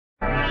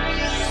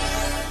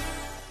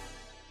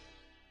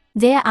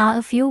There are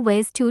a few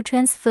ways to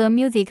transfer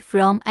music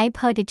from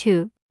iPod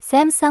to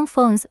Samsung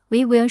phones.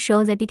 We will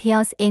show the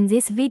details in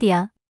this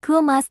video.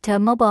 Coolmaster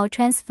Mobile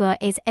Transfer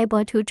is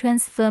able to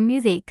transfer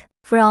music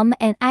from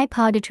an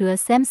iPod to a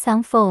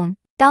Samsung phone.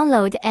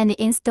 Download and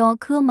install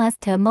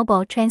Coolmaster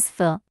Mobile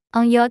Transfer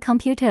on your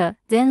computer,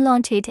 then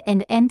launch it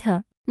and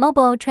enter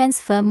Mobile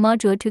Transfer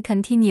module to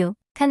continue.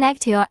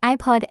 Connect your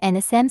iPod and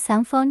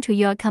Samsung phone to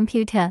your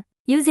computer.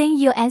 Using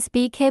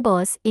USB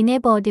cables,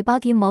 enable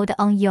debugging mode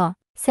on your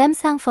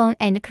Samsung phone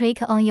and click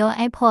on your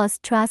iPod's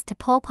Trust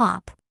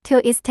pop-up.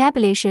 To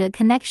establish a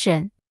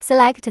connection,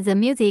 select the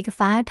music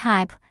file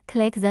type,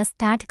 click the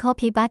Start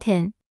Copy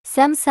button.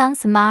 Samsung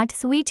Smart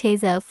Switch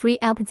is a free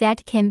app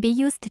that can be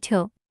used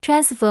to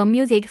transfer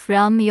music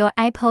from your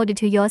iPod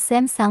to your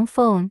Samsung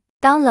phone.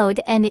 Download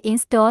and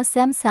install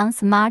Samsung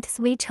Smart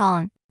Switch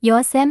on your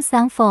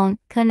Samsung phone.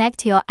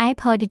 Connect your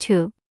iPod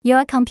to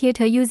your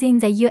computer using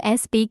the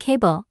USB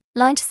cable.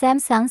 Launch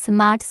Samsung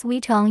Smart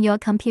Switch on your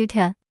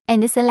computer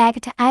and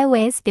select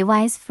iOS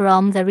device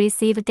from the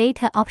Receive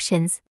Data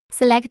options.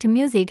 Select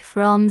music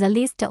from the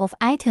list of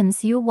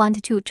items you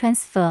want to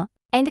transfer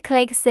and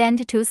click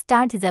Send to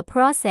start the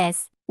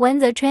process. When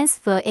the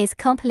transfer is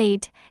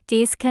complete,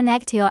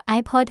 disconnect your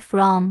iPod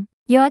from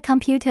your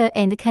computer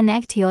and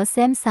connect your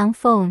Samsung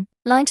phone.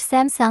 Launch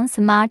Samsung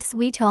Smart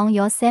Switch on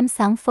your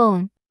Samsung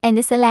phone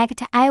and select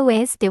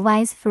iOS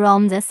device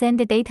from the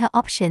Send Data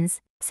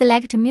options.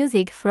 Select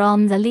music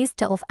from the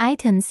list of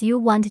items you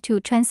want to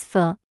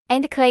transfer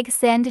and click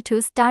Send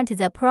to start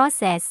the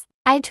process.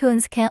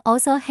 iTunes can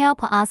also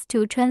help us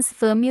to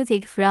transfer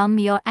music from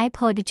your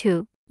iPod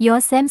to your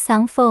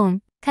Samsung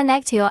phone.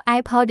 Connect your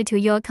iPod to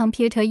your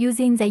computer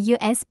using the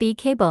USB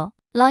cable.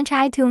 Launch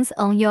iTunes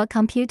on your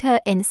computer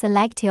and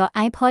select your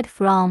iPod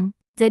from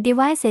the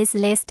devices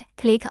list.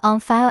 Click on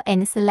File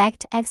and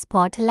select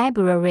Export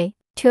Library.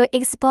 To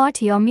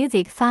export your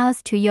music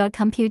files to your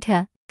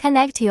computer,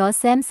 connect your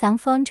Samsung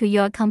phone to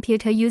your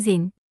computer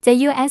using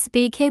the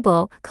USB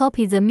cable.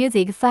 Copy the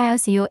music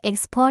files you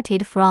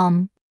exported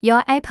from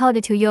your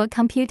iPod to your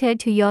computer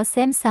to your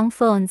Samsung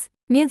phone's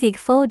music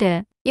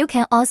folder. You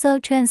can also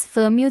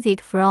transfer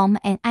music from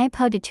an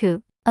iPod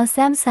to a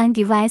Samsung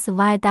device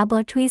via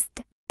Double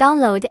Twist.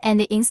 Download and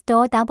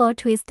install Double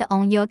Twist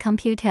on your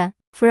computer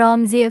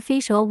from the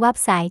official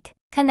website.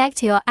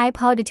 Connect your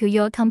iPod to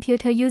your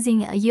computer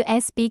using a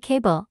USB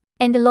cable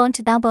and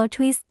launch Double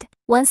Twist.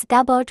 Once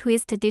Double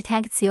Twist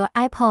detects your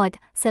iPod,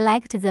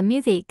 select the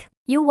music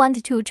you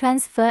want to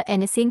transfer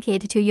and sync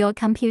it to your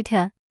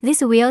computer.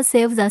 This will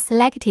save the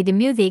selected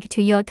music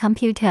to your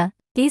computer.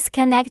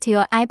 Disconnect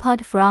your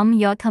iPod from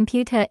your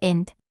computer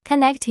and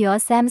connect your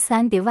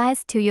Samsung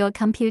device to your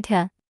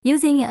computer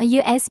using a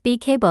USB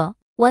cable.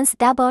 Once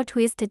Double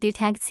Twist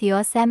detects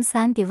your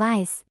Samsung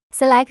device,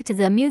 select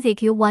the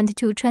music you want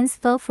to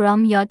transfer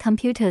from your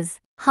computer's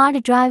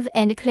hard drive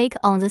and click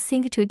on the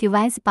Sync to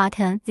Device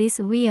button. This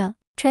will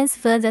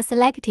transfer the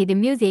selected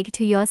music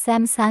to your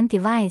Samsung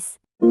device.